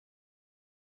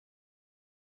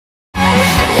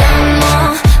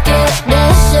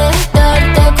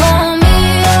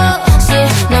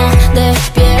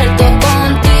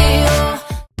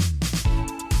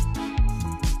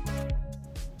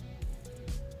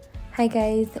Hi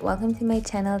guys, welcome to my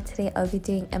channel. Today I'll be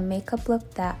doing a makeup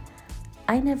look that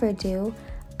I never do.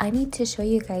 I need to show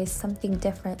you guys something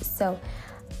different. So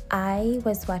I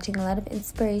was watching a lot of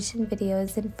inspiration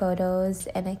videos and photos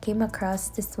and I came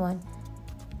across this one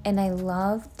and I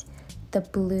loved the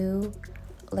blue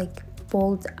like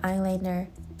bold eyeliner.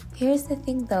 Here's the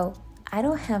thing though, I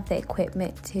don't have the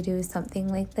equipment to do something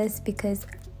like this because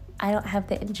I don't have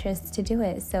the interest to do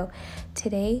it. So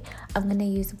today I'm gonna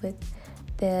use with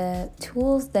the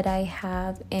tools that I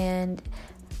have and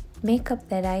makeup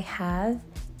that I have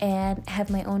and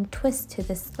have my own twist to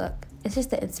this look. It's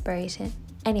just the inspiration.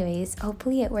 Anyways,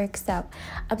 hopefully it works out.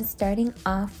 I'm starting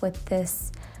off with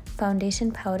this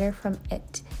foundation powder from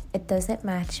It. It doesn't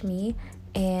match me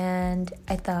and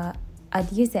I thought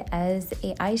I'd use it as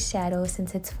a eyeshadow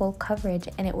since it's full coverage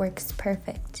and it works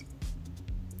perfect.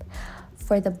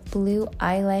 For the blue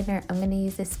eyeliner, I'm going to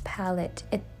use this palette.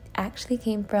 It actually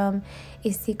came from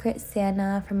a Secret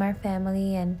Santa from our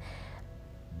family and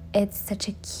it's such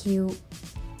a cute,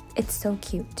 it's so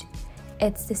cute.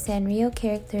 It's the Sanrio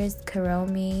characters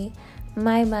Kuromi,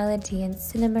 My Melody, and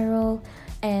Cinnamoroll,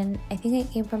 and I think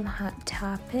it came from Hot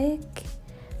Topic.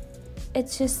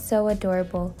 It's just so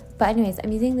adorable. But anyways,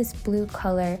 I'm using this blue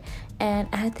color and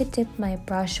I had to dip my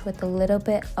brush with a little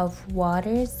bit of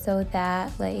water so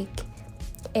that like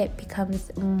it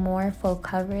becomes more full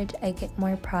coverage. I get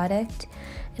more product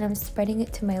and I'm spreading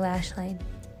it to my lash line.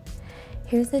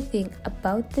 Here's the thing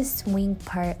about this wing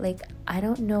part, like I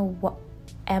don't know what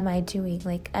am I doing,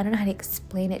 like I don't know how to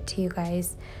explain it to you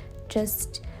guys.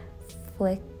 Just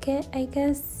flick it, I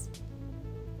guess,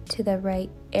 to the right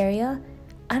area.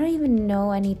 I don't even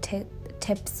know any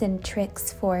tips and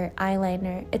tricks for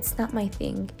eyeliner. It's not my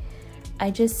thing. I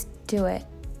just do it.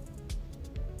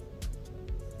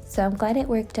 So I'm glad it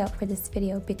worked out for this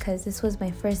video because this was my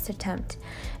first attempt.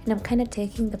 And I'm kind of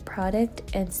taking the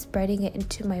product and spreading it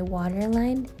into my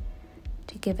waterline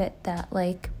to give it that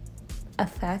like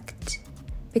effect.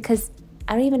 Because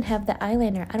I don't even have the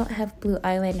eyeliner. I don't have blue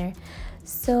eyeliner.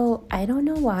 So I don't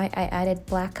know why I added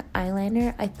black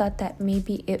eyeliner. I thought that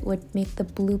maybe it would make the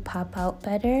blue pop out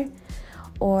better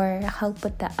or help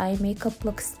with the eye makeup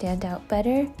look stand out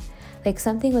better. Like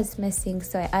something was missing,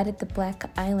 so I added the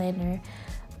black eyeliner.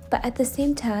 But at the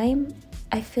same time,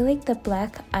 I feel like the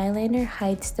black eyeliner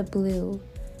hides the blue.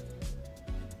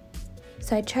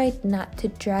 So I tried not to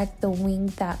drag the wing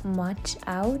that much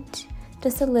out.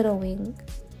 Just a little wing.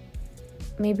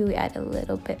 Maybe we add a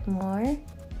little bit more.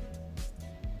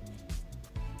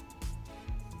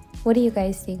 What do you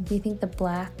guys think? Do you think the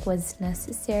black was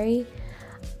necessary?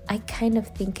 I kind of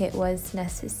think it was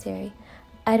necessary.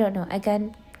 I don't know.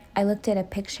 Again, I looked at a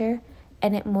picture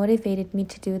and it motivated me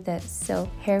to do this, so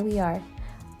here we are.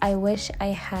 I wish I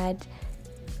had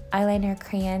eyeliner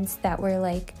crayons that were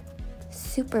like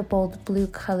super bold blue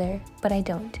color, but I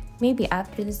don't. Maybe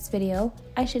after this video,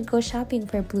 I should go shopping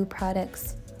for blue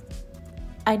products.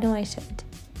 I know I should.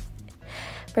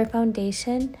 For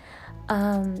foundation,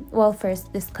 well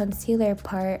first, this concealer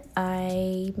part,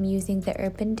 I'm using the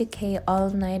Urban Decay All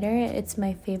Nighter. It's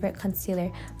my favorite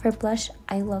concealer. For blush,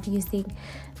 I love using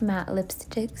matte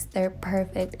lipsticks. They're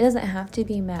perfect. It doesn't have to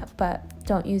be matte, but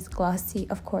don't use glossy,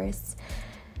 of course.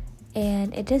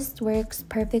 And it just works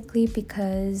perfectly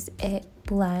because it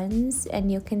blends and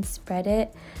you can spread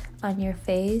it on your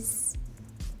face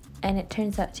and it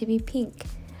turns out to be pink.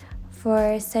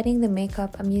 For setting the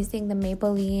makeup, I'm using the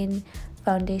Maybelline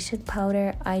foundation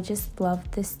powder. I just love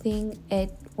this thing.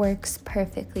 It works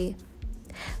perfectly.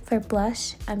 For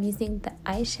blush, I'm using the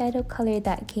eyeshadow color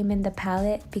that came in the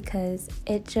palette because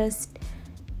it just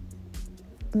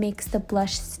makes the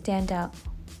blush stand out.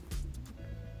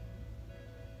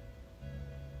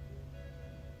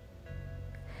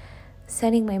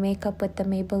 Setting my makeup with the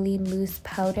Maybelline loose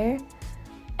powder,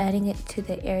 adding it to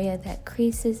the area that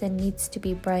creases and needs to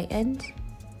be brightened.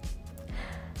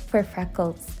 For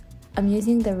freckles, I'm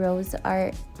using the Rose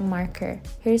Art marker.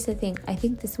 Here's the thing, I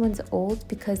think this one's old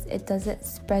because it doesn't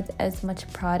spread as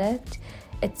much product.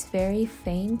 It's very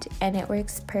faint and it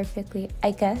works perfectly.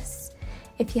 I guess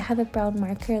if you have a brown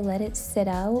marker, let it sit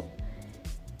out.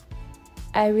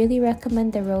 I really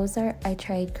recommend the Rose Art. I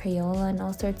tried Crayola and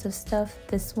all sorts of stuff.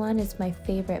 This one is my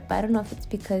favorite, but I don't know if it's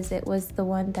because it was the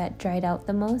one that dried out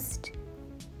the most.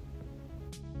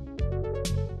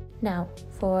 Now,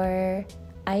 for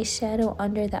eyeshadow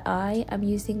under the eye, I'm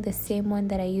using the same one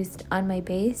that I used on my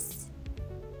base.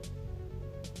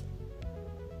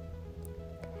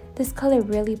 this color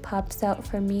really pops out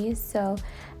for me, so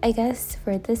I guess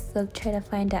for this look, try to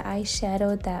find an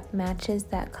eyeshadow that matches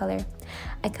that color.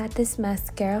 I got this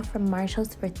mascara from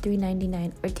Marshalls for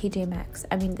 $3.99 or TJ Maxx.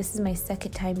 I mean, this is my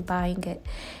second time buying it.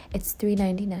 It's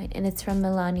 $3.99 and it's from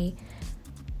Milani.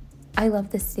 I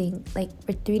love this thing. Like,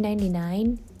 for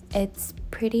 $3.99, it's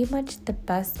pretty much the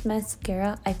best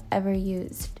mascara I've ever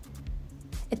used.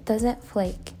 It doesn't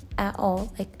flake at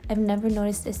all. Like, I've never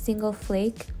noticed a single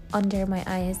flake under my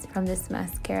eyes from this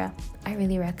mascara. I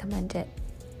really recommend it.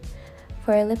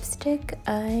 For a lipstick,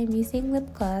 I'm using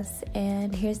lip gloss,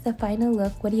 and here's the final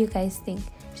look. What do you guys think?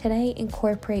 Should I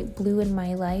incorporate blue in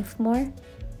my life more?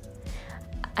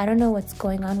 I don't know what's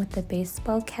going on with the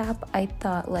baseball cap. I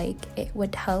thought like it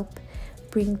would help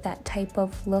bring that type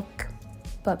of look,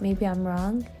 but maybe I'm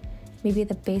wrong. Maybe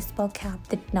the baseball cap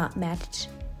did not match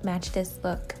this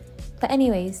look. But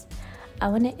anyways, I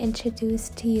want to introduce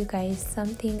to you guys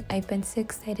something I've been so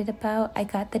excited about. I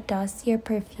got the Dossier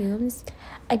perfumes.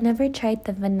 I'd never tried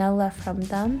the vanilla from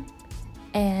them,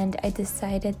 and I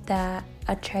decided that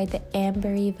I'd try the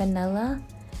Ambery vanilla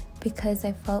because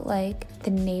I felt like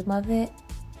the name of it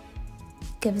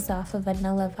gives off a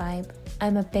vanilla vibe.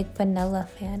 I'm a big vanilla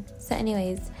fan. So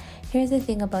anyways, here's the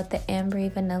thing about the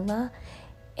Ambery vanilla.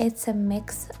 It's a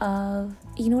mix of,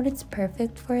 you know what it's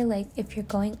perfect for? Like if you're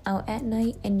going out at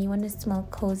night and you want to smell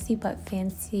cozy but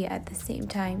fancy at the same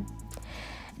time.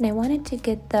 And I wanted to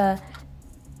get the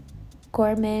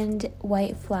Gourmand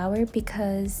white flower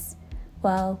because,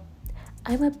 well,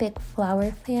 I'm a big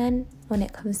flower fan when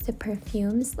it comes to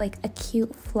perfumes, like a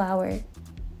cute flower.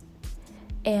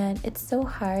 And it's so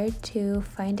hard to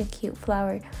find a cute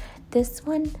flower. This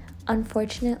one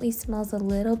unfortunately smells a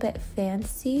little bit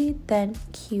fancy than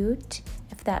cute,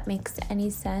 if that makes any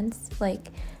sense. Like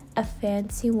a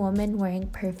fancy woman wearing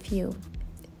perfume.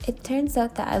 It turns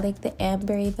out that I like the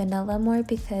Ambery vanilla more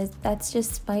because that's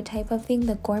just my type of thing.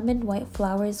 The Gourmand white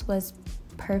flowers was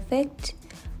perfect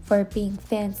for being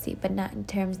fancy, but not in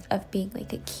terms of being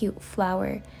like a cute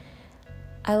flower.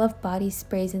 I love body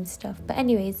sprays and stuff. But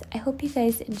anyways, I hope you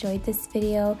guys enjoyed this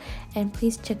video, and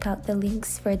please check out the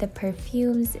links for the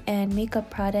perfumes and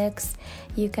makeup products.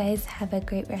 You guys have a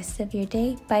great rest of your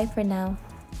day. Bye for now.